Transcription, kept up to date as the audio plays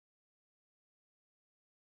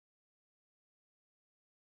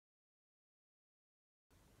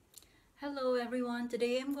Hello everyone,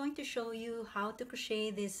 today I'm going to show you how to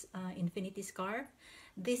crochet this infinity scarf.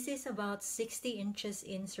 This is about 60 inches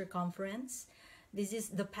in circumference.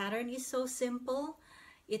 The pattern is so simple.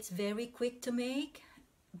 It's very quick to make.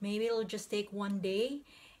 Maybe it'll just take one day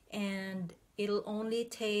and it'll only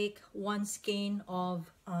take one skein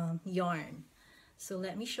of yarn. So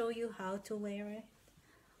let me show you how to wear it.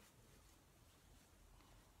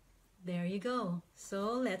 There you go.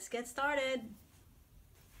 So let's get started.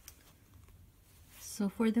 So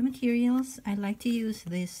for the materials, I like to use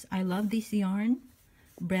this. I love this yarn,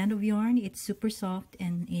 brand of yarn. It's super soft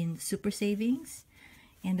and in super savings.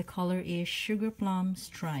 And the color is Sugar Plum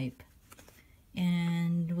Stripe.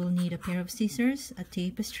 And we'll need a pair of scissors, a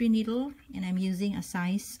tapestry needle, and I'm using a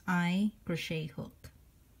size I crochet hook.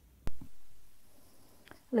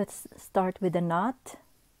 Let's start with a knot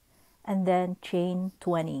and then chain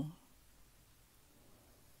 20.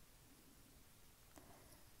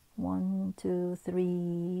 1, 2,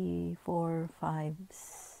 3, 4, 5,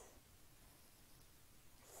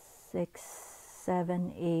 6,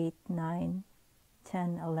 7, 8, 9,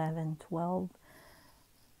 10, 11, 12,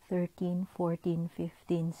 13, 14,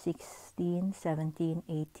 15, 16, 17,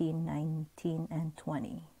 18, 19, and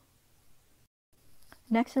 20.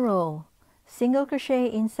 Next row, single crochet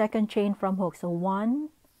in second chain from hook. So 1,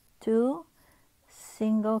 2,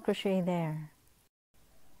 single crochet there.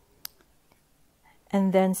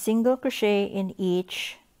 And then single crochet in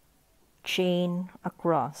each chain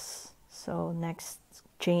across. So next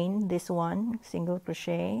chain, this one, single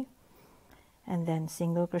crochet, and then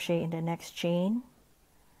single crochet in the next chain.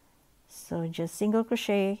 So just single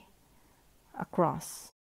crochet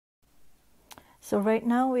across. So right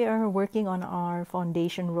now we are working on our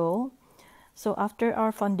foundation row. So after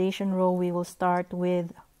our foundation row, we will start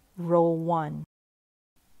with row 1.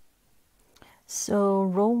 So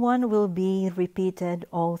row 1 will be repeated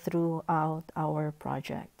all throughout our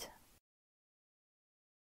project.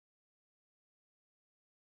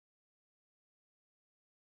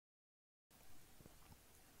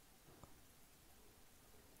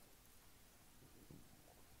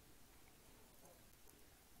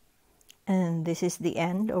 And this is the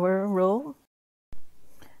end of our row.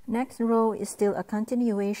 Next row is still a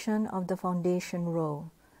continuation of the foundation row.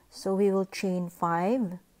 So we will chain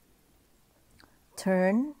 5,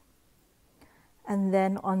 turn, and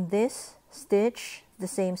then on this stitch, the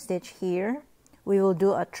same stitch here, we will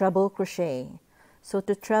do a treble crochet. So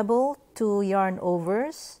to treble, 2 yarn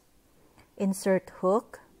overs, insert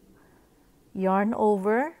hook, yarn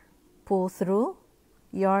over, pull through,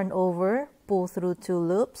 yarn over, pull through 2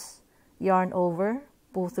 loops, yarn over,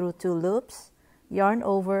 pull through 2 loops, yarn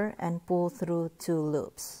over, and pull through 2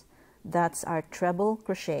 loops. That's our treble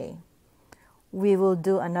crochet. We will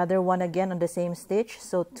do another one again on the same stitch.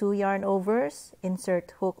 So 2 yarn overs,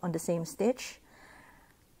 insert hook on the same stitch,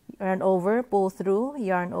 yarn over, pull through,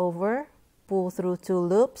 yarn over, pull through 2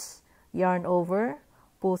 loops, yarn over,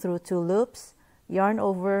 pull through 2 loops, yarn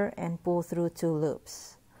over, and pull through 2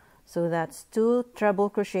 loops. So that's 2 treble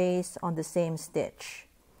crochets on the same stitch.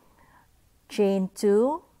 Chain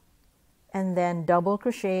 2 and then double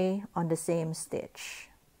crochet on the same stitch.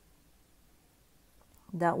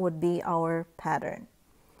 That would be our pattern.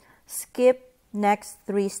 Skip next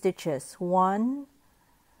 3 stitches. 1,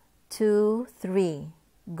 2, 3.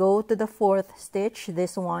 Go to the 4th stitch,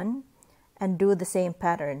 this one, and do the same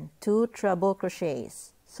pattern. 2 treble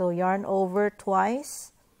crochets. So yarn over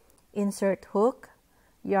twice, insert hook,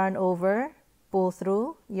 yarn over, pull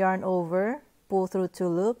through, yarn over, pull through 2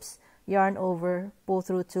 loops, yarn over, pull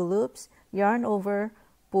through 2 loops, yarn over,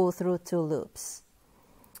 pull through 2 loops.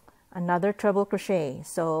 Another treble crochet.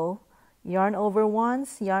 So yarn over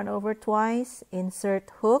once, yarn over twice, insert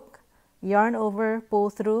hook, yarn over, pull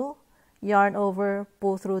through, yarn over,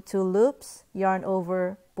 pull through 2 loops, yarn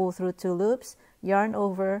over, pull through 2 loops, yarn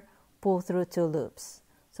over, pull through 2 loops.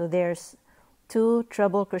 So there's 2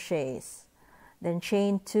 treble crochets. Then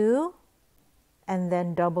chain 2 and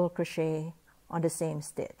then double crochet on the same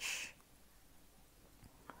stitch.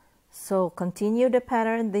 So continue the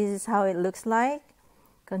pattern. This is how it looks like.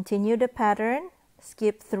 Continue the pattern,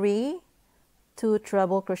 skip 3, 2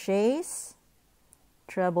 treble crochets,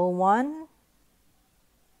 treble 1,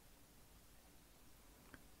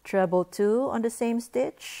 treble 2 on the same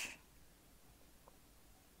stitch,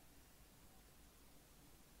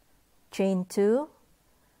 chain 2,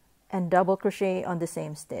 and double crochet on the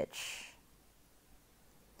same stitch.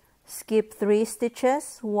 Skip 3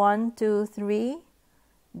 stitches, 1, 2, 3,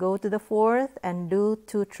 go to the 4th and do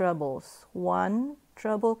 2 trebles, 1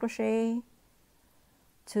 treble crochet,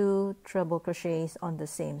 2 treble crochets on the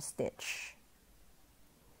same stitch.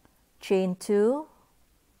 Chain 2,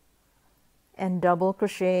 and double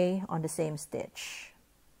crochet on the same stitch.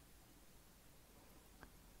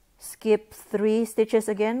 Skip 3 stitches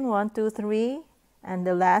again, 1, 2, 3, and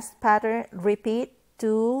the last pattern, repeat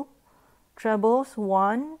 2 trebles,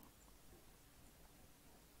 1,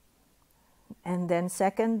 and then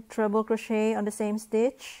second treble crochet on the same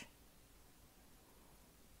stitch,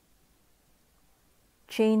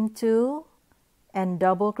 chain 2, and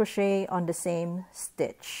double crochet on the same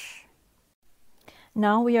stitch.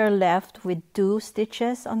 Now we are left with 2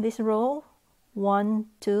 stitches on this row, 1,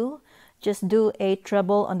 2. Just do a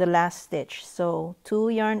treble on the last stitch. So 2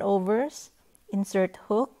 yarn overs, insert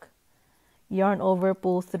hook, yarn over,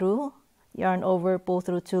 pull through, yarn over, pull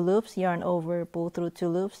through 2 loops, yarn over, pull through 2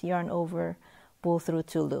 loops, yarn over, pull through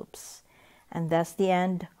 2 loops. And that's the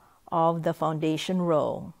end of the foundation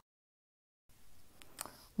row.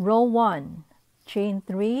 Row 1, chain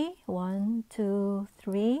 3, 1, 2,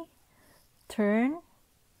 3, turn,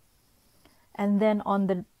 and then on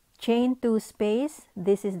the chain 2 space,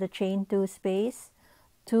 this is the chain 2 space,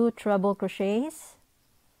 2 treble crochets.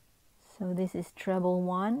 So this is treble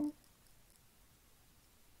 1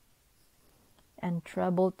 and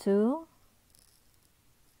treble 2,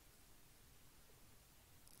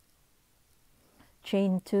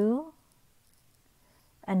 chain 2,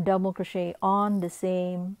 and double crochet on the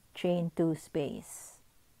same chain 2 space.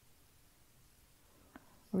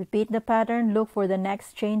 Repeat the pattern, look for the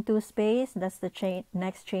next chain 2 space, that's the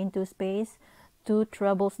next chain 2 space, 2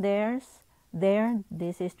 trebles there,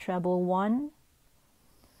 this is treble 1,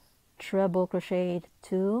 treble crochet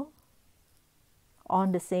 2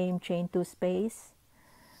 on the same chain 2 space,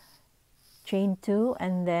 chain 2,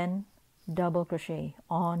 and then double crochet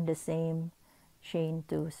on the same chain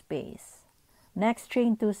 2 space. Next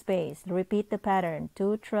chain 2 space, repeat the pattern,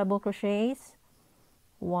 2 treble crochets,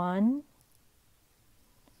 1,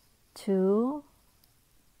 2,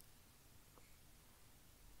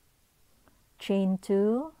 chain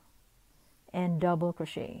 2, and double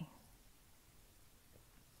crochet.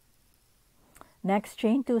 Next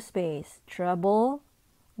chain 2 space, treble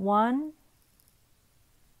 1,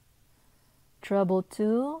 treble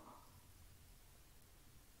 2,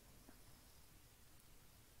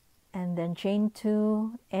 and then chain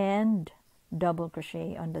 2 and double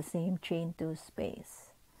crochet on the same chain 2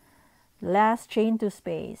 space. Last chain 2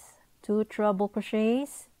 space, 2 treble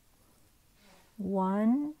crochets,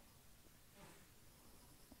 1,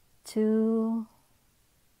 2,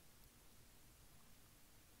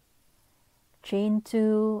 chain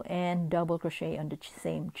 2, and double crochet on the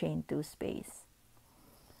same chain 2 space.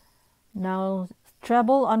 Now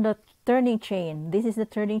treble on the turning chain. This is the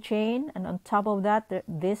turning chain, and on top of that,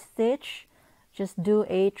 this stitch, just do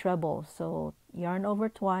a treble. So yarn over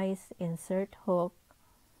twice, insert hook,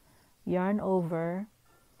 yarn over,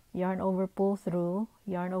 pull through,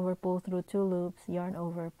 yarn over, pull through 2 loops, yarn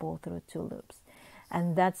over, pull through 2 loops.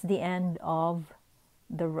 And that's the end of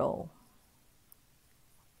the row.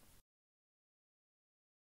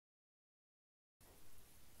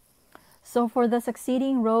 So for the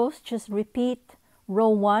succeeding rows, just repeat row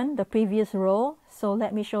 1, the previous row. So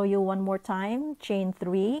let me show you one more time. Chain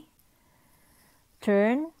 3,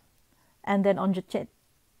 turn, and then on the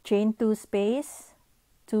chain 2 space,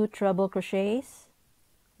 2 treble crochets,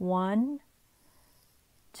 1,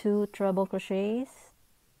 2 treble crochets,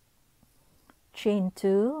 chain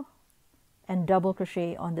 2, and double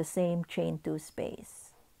crochet on the same chain 2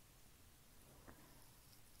 space.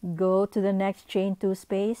 Go to the next chain 2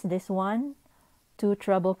 space, this one, 2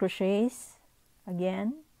 treble crochets,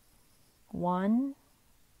 again, 1,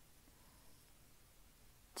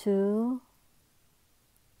 2,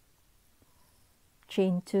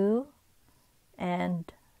 chain 2,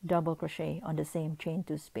 and double crochet on the same chain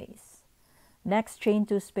 2 space. Next chain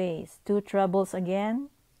 2 space, 2 trebles again,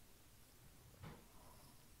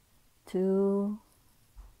 2,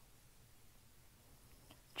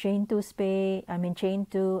 chain 2 space, chain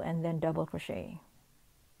 2, and then double crochet.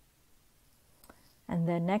 And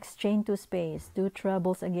then next chain 2 space, 2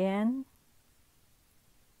 trebles again,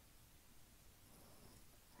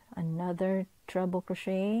 another treble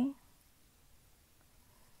crochet,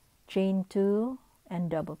 chain 2, and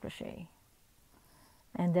double crochet.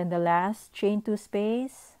 And then the last chain 2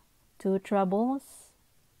 space, 2 trebles,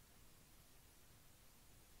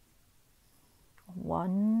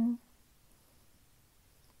 1,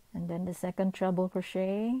 and then the second treble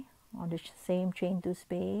crochet on the same chain 2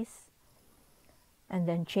 space, and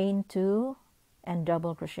then chain 2 and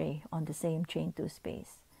double crochet on the same chain 2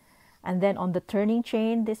 space. And then on the turning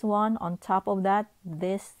chain, this one, on top of that,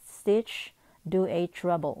 this stitch, do a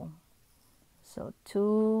treble. So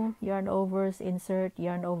 2 yarn overs, insert,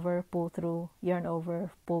 yarn over, pull through, yarn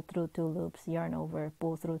over, pull through 2 loops, yarn over,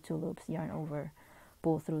 pull through 2 loops, yarn over,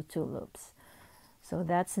 pull through 2 loops. So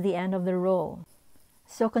that's the end of the row.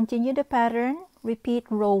 So continue the pattern, repeat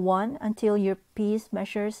row 1 until your piece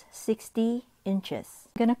measures 60 inches.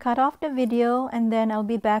 I'm gonna cut off the video and then I'll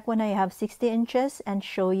be back when I have 60 inches and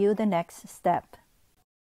show you the next step.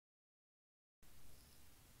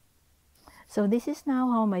 So this is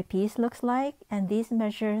now how my piece looks like, and this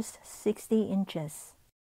measures 60 inches.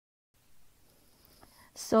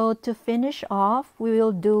 So to finish off, we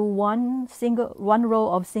will do one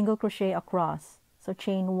row of single crochet across. So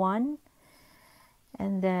chain 1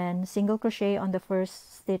 and then single crochet on the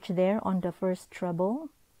first stitch there on the first treble,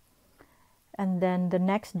 and then the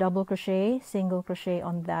next double crochet, single crochet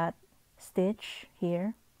on that stitch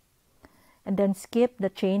here, and then skip the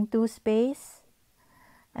chain 2 space,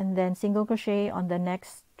 and then single crochet on the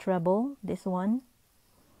next treble, this one,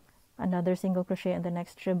 another single crochet on the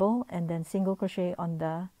next treble, and then single crochet on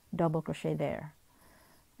the double crochet there,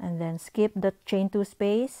 and then skip the chain 2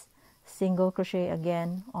 space, single crochet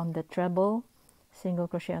again on the treble, single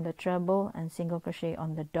crochet on the treble, and single crochet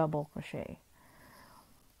on the double crochet.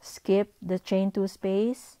 Skip the chain 2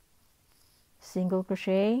 space, single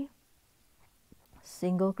crochet,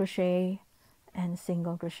 single crochet, and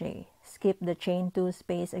single crochet. Skip the chain 2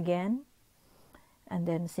 space again, and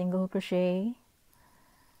then single crochet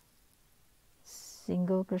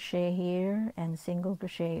here, and single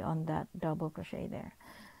crochet on that double crochet there.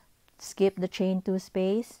 Skip the chain 2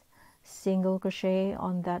 space, single crochet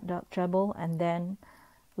on that treble, and then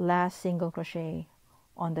last single crochet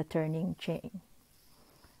on the turning chain.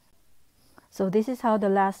 So this is how the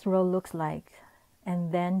last row looks like,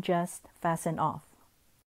 and then just fasten off.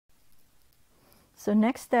 So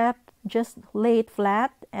next step, just lay it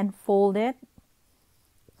flat and fold it.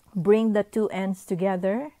 Bring the 2 ends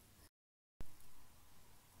together.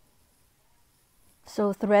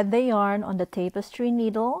 So thread the yarn on the tapestry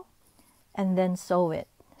needle and then sew it.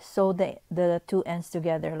 Sew the 2 ends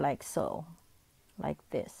together like so, like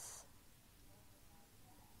this.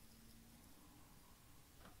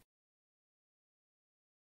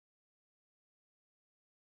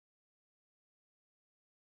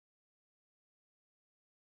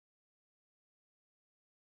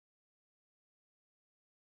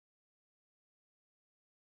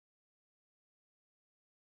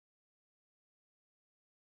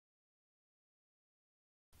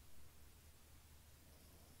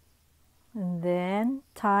 And then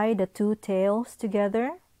tie the 2 tails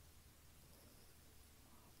together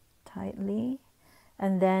tightly,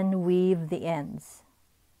 and then weave the ends.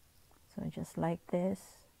 So just like this,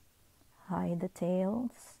 hide the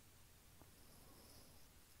tails,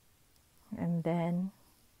 and then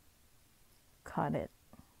cut it,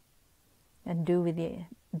 and do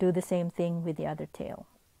the same thing with the other tail.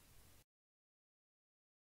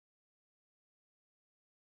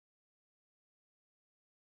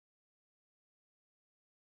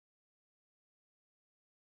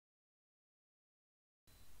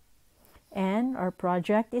 And our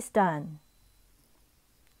project is done.